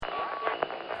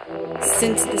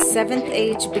Since the 7th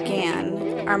Age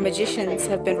began, our magicians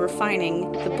have been refining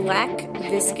the black,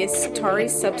 viscous, tarry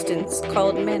substance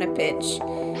called mana pitch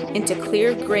into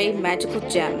clear gray magical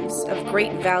gems of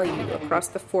great value across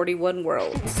the 41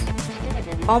 worlds.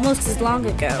 Almost as long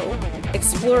ago,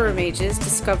 explorer mages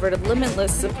discovered a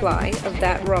limitless supply of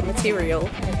that raw material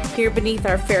here beneath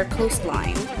our fair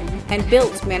coastline and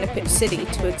built Mana Pitch City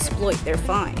to exploit their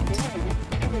find.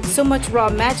 So much raw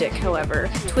magic, however,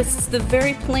 twists the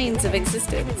very planes of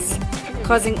existence,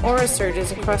 causing aura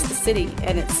surges across the city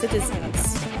and its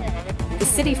citizens. The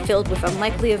city filled with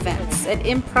unlikely events and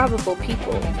improbable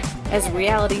people, as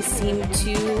reality seemed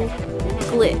to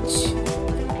glitch.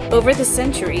 Over the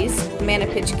centuries, Mana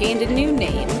Pitch gained a new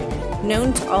name,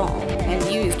 known to all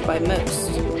and used by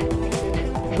most.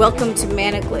 Welcome to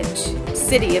Mana Glitch,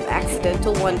 City of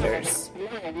Accidental Wonders.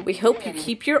 We hope you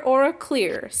keep your aura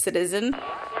clear, citizen.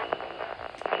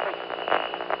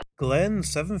 Glenn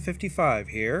 755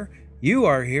 here. You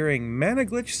are hearing Mana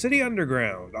Glitch City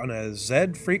Underground on a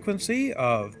Z frequency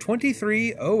of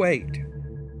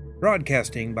 2308.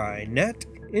 Broadcasting by Net,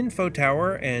 Info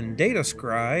Tower, and Data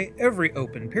Scry every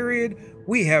open period,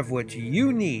 we have what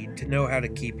you need to know how to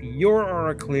keep your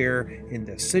aura clear in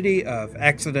the City of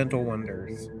Accidental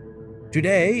Wonders.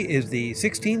 Today is the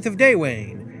 16th of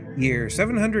Daywain, year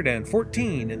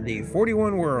 714 in the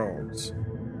 41 worlds.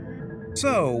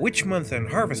 So, Witch Month and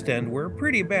Harvest End were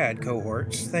pretty bad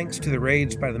cohorts, thanks to the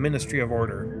raids by the Ministry of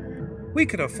Order. We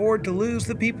could afford to lose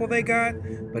the people they got,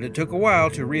 but it took a while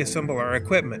to reassemble our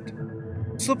equipment.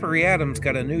 Slippery Adams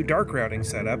got a new dark routing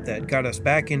setup that got us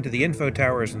back into the info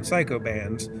towers and psycho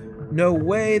bands. No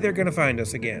way they're gonna find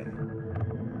us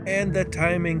again. And the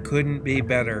timing couldn't be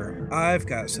better. I've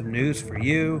got some news for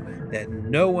you that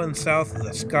no one south of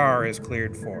the Scar is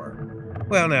cleared for.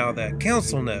 Well, now, the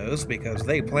Council knows because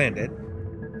they planned it,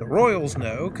 the Royals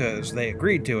know because they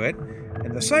agreed to it,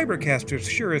 and the Cybercasters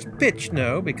sure as bitch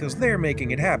know because they're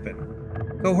making it happen.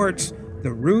 Cohorts,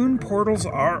 the rune portals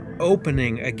are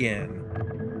opening again.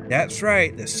 That's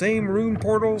right, the same rune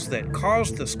portals that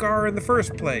caused the Scar in the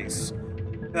first place.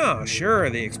 Oh, sure,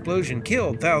 the explosion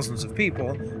killed thousands of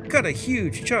people, cut a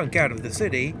huge chunk out of the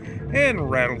city, and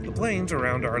rattled the planes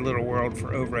around our little world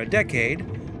for over a decade,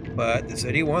 but the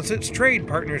city wants its trade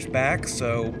partners back,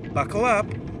 so buckle up.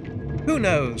 Who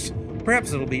knows?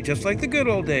 Perhaps it'll be just like the good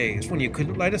old days when you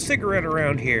couldn't light a cigarette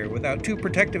around here without 2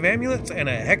 protective amulets and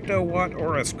a hectowatt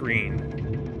aura screen.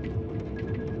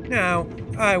 Now,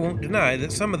 I won't deny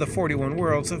that some of the 41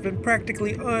 worlds have been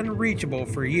practically unreachable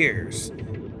for years.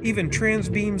 Even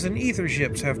transbeams and ether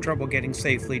ships have trouble getting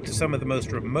safely to some of the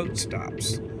most remote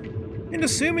stops. And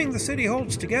assuming the city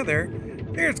holds together,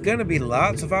 there's gonna be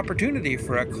lots of opportunity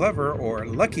for a clever or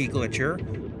lucky glitcher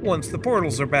once the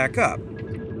portals are back up.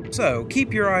 So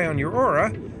keep your eye on your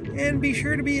aura, and be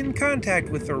sure to be in contact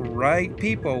with the right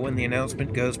people when the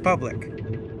announcement goes public.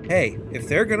 Hey, if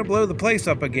they're gonna blow the place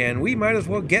up again, we might as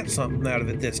well get something out of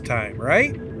it this time,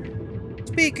 right?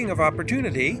 Speaking of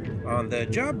opportunity, on the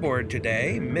job board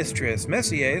today, Mistress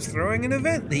Messier is throwing an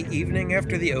event the evening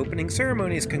after the opening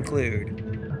ceremonies conclude.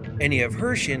 Any of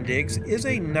her shindigs is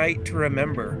a night to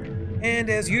remember, and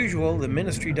as usual, the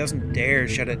Ministry doesn't dare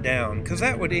shut it down, because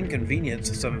that would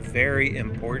inconvenience some very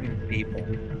important people.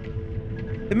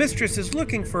 The Mistress is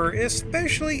looking for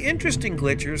especially interesting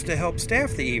glitchers to help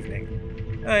staff the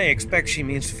evening. I expect she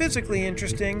means physically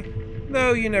interesting,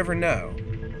 though you never know.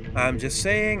 I'm just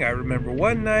saying, I remember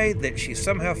one night that she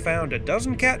somehow found a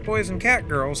dozen cat boys and cat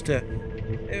girls to...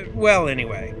 well,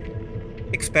 anyway.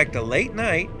 Expect a late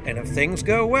night, and if things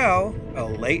go well, a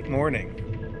late morning.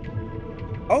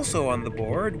 Also on the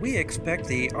board, we expect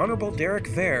the Honorable Derek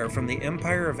Vare from the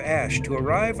Empire of Ash to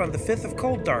arrive on the 5th of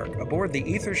Cold Dark aboard the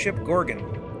ether ship Gorgon.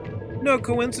 No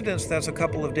coincidence that's a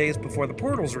couple of days before the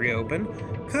portals reopen,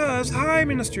 cause High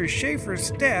Minister Schaefer's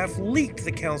staff leaked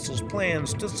the Council's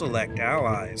plans to select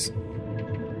allies.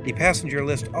 The passenger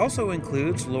list also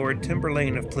includes Lord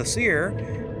Timberlane of Plaisir,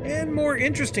 and more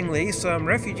interestingly, some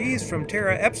refugees from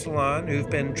Terra Epsilon who've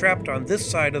been trapped on this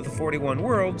side of the 41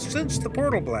 worlds since the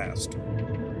portal blast.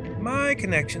 My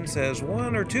connection says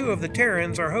 1 or 2 of the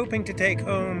Terrans are hoping to take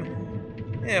home...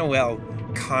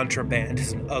 contraband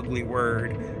is an ugly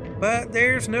word, but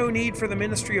there's no need for the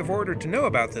Ministry of Order to know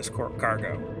about this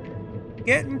cargo.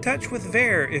 Get in touch with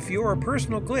Vare if your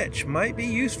personal glitch might be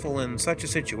useful in such a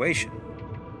situation.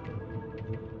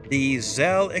 The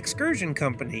Zell Excursion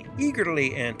Company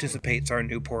eagerly anticipates our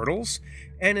new portals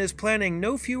and is planning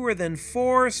no fewer than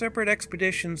 4 separate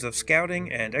expeditions of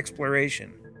scouting and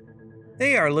exploration.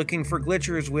 They are looking for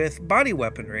glitchers with body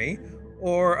weaponry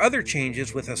or other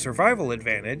changes with a survival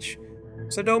advantage,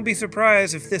 so don't be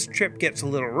surprised if this trip gets a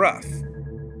little rough.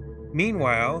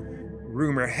 Meanwhile,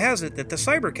 rumor has it that the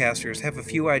Cybercasters have a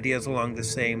few ideas along the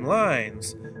same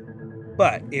lines.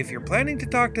 But if you're planning to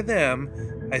talk to them,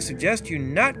 I suggest you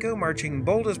not go marching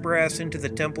bold as brass into the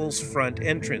temple's front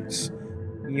entrance.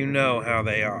 You know how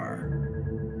they are.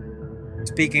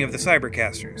 Speaking of the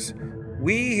Cybercasters,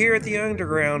 we here at the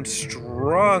Underground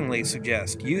strongly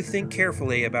suggest you think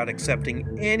carefully about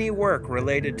accepting any work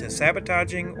related to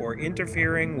sabotaging or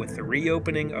interfering with the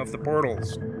reopening of the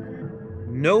portals.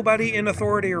 Nobody in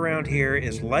authority around here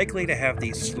is likely to have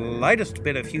the slightest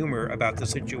bit of humor about the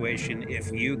situation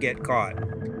if you get caught.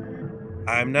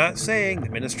 I'm not saying the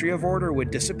Ministry of Order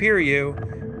would disappear you.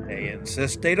 They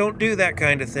insist they don't do that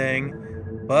kind of thing.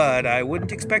 But I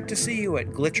wouldn't expect to see you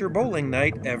at Glitcher Bowling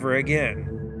Night ever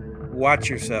again. Watch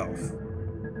yourself.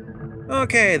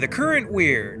 Okay, the current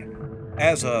weird.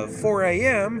 As of 4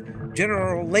 a.m.,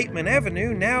 General Lateman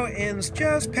Avenue now ends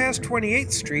just past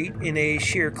 28th Street in a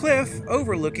sheer cliff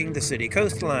overlooking the city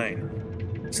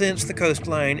coastline. Since the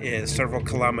coastline is several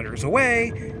kilometers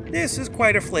away, this is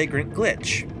quite a flagrant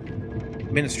glitch.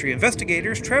 Ministry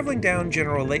investigators traveling down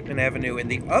General Lateman Avenue in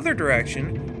the other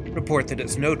direction report that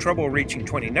it's no trouble reaching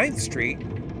 29th Street,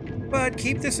 but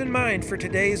keep this in mind for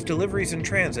today's deliveries and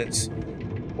transits,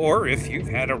 or if you've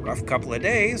had a rough couple of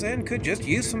days and could just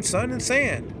use some sun and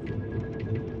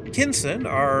sand. Kinson,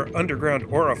 our underground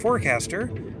aura forecaster,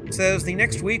 says the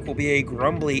next week will be a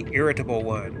grumbly, irritable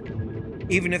one.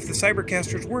 Even if the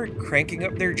Cybercasters weren't cranking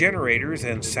up their generators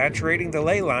and saturating the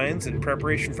ley lines in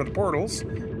preparation for the portals,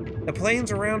 the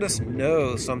planes around us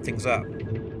know something's up.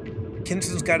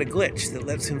 Kinson's got a glitch that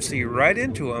lets him see right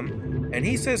into them, and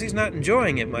he says he's not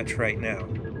enjoying it much right now.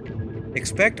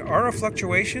 Expect aura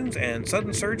fluctuations and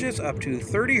sudden surges up to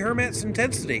 30 Hermits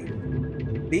intensity.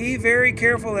 Be very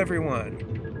careful,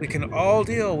 everyone. We can all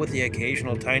deal with the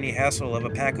occasional tiny hassle of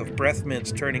a pack of breath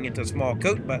mints turning into small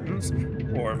coat buttons,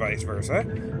 or vice versa,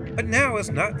 but now is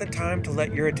not the time to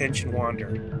let your attention wander.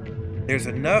 There's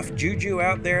enough juju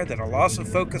out there that a loss of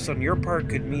focus on your part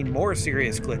could mean more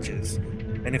serious glitches.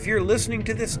 And if you're listening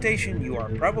to this station, you are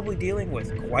probably dealing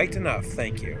with quite enough,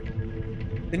 thank you.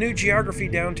 The new geography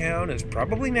downtown is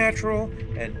probably natural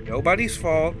and nobody's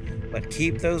fault, but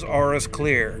keep those auras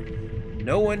clear.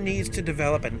 No one needs to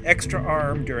develop an extra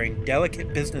arm during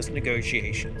delicate business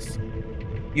negotiations.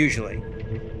 Usually.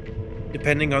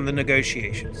 Depending on the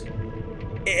negotiations.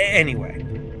 Anyway.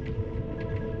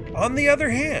 On the other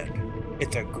hand,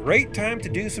 it's a great time to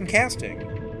do some casting,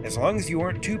 as long as you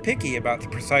aren't too picky about the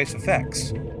precise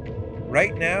effects.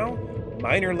 Right now,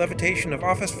 minor levitation of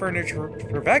office furniture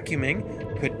for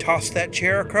vacuuming could toss that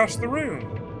chair across the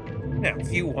room. Now,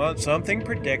 if you want something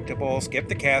predictable, skip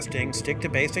the casting, stick to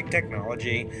basic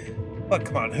technology. But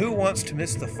come on, who wants to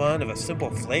miss the fun of a simple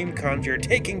flame conjure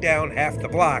taking down half the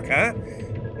block, huh?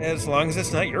 As long as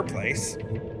it's not your place.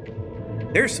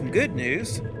 There's some good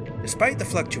news. Despite the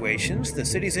fluctuations, the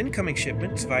city's incoming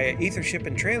shipments via Ethership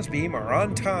and Transbeam are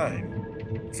on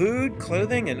time. Food,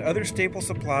 clothing, and other staple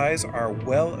supplies are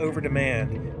well over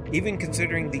demand, even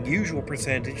considering the usual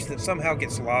percentage that somehow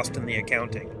gets lost in the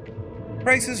accounting.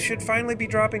 Prices should finally be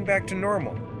dropping back to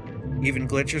normal. Even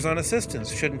glitchers on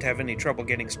assistance shouldn't have any trouble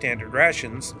getting standard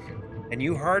rations, and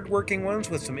you hard-working ones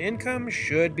with some income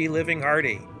should be living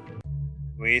hearty.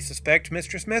 We suspect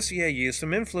Mistress Messier used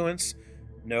some influence.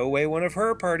 No way one of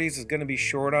her parties is going to be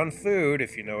short on food,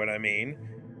 if you know what I mean.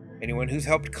 Anyone who's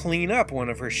helped clean up one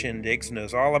of her shindigs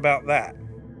knows all about that.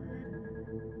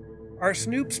 Our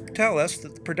snoops tell us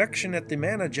that the production at the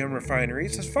Mana Gem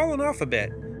refineries has fallen off a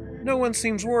bit. No one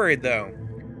seems worried, though.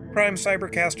 Prime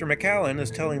Cybercaster McAllen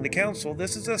is telling the Council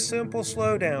this is a simple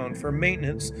slowdown for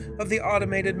maintenance of the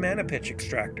automated mana pitch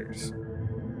extractors.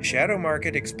 The Shadow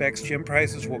Market expects gem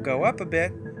prices will go up a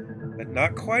bit, but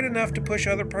not quite enough to push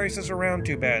other prices around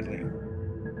too badly.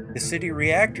 The city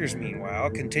reactors, meanwhile,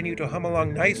 continue to hum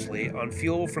along nicely on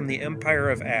fuel from the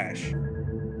Empire of Ash.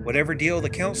 Whatever deal the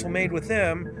Council made with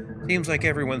them, seems like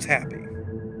everyone's happy.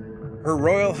 Her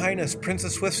Royal Highness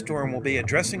Princess Swiftstorm will be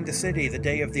addressing the city the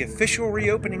day of the official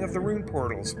reopening of the rune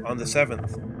portals on the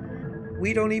 7th.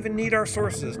 We don't even need our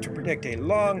sources to predict a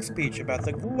long speech about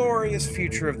the glorious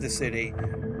future of the city,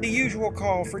 the usual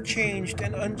call for changed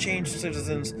and unchanged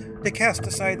citizens to cast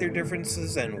aside their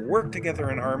differences and work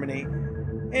together in harmony,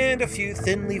 and a few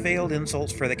thinly veiled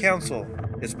insults for the Council,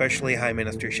 especially High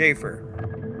Minister Schaefer.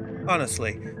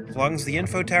 Honestly, as long as the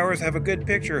info towers have a good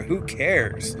picture, who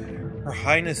cares? Her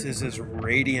Highness is as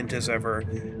radiant as ever,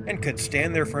 and could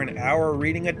stand there for an hour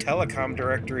reading a telecom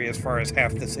directory as far as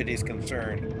half the city's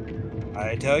concerned.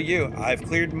 I tell you, I've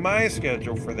cleared my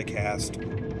schedule for the cast.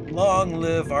 Long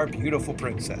live our beautiful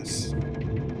princess.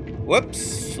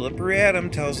 Whoops, Slippery Adam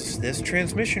tells us this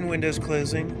transmission window's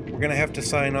closing. We're gonna have to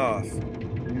sign off.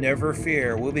 Never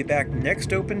fear, we'll be back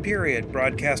next open period,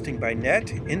 broadcasting by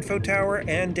net, info tower,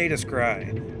 and data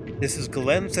scry. This is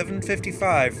Glenn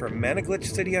 755 from Managlitch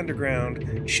City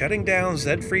Underground, shutting down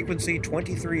Z frequency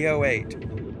 2308.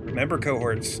 Remember,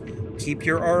 cohorts, keep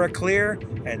your aura clear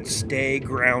and stay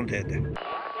grounded.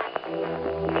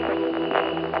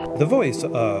 The voice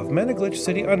of Managlitch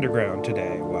City Underground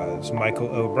today was Michael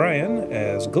O'Brien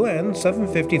as Glenn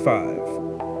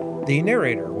 755. The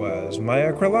narrator was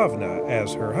Maya Krilovna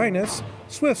as Her Highness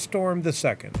Swiftstorm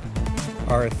II.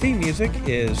 Our theme music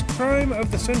is Crime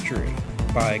of the Century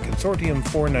by Consortium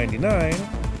 499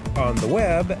 on the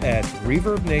web at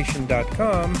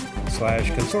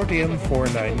reverbnation.com/Consortium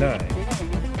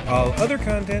 499. All other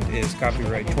content is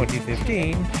copyright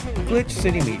 2015, Glitch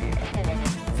City Media.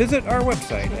 Visit our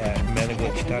website at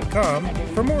managlitch.com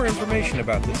for more information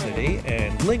about the city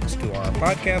and links to our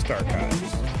podcast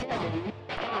archives.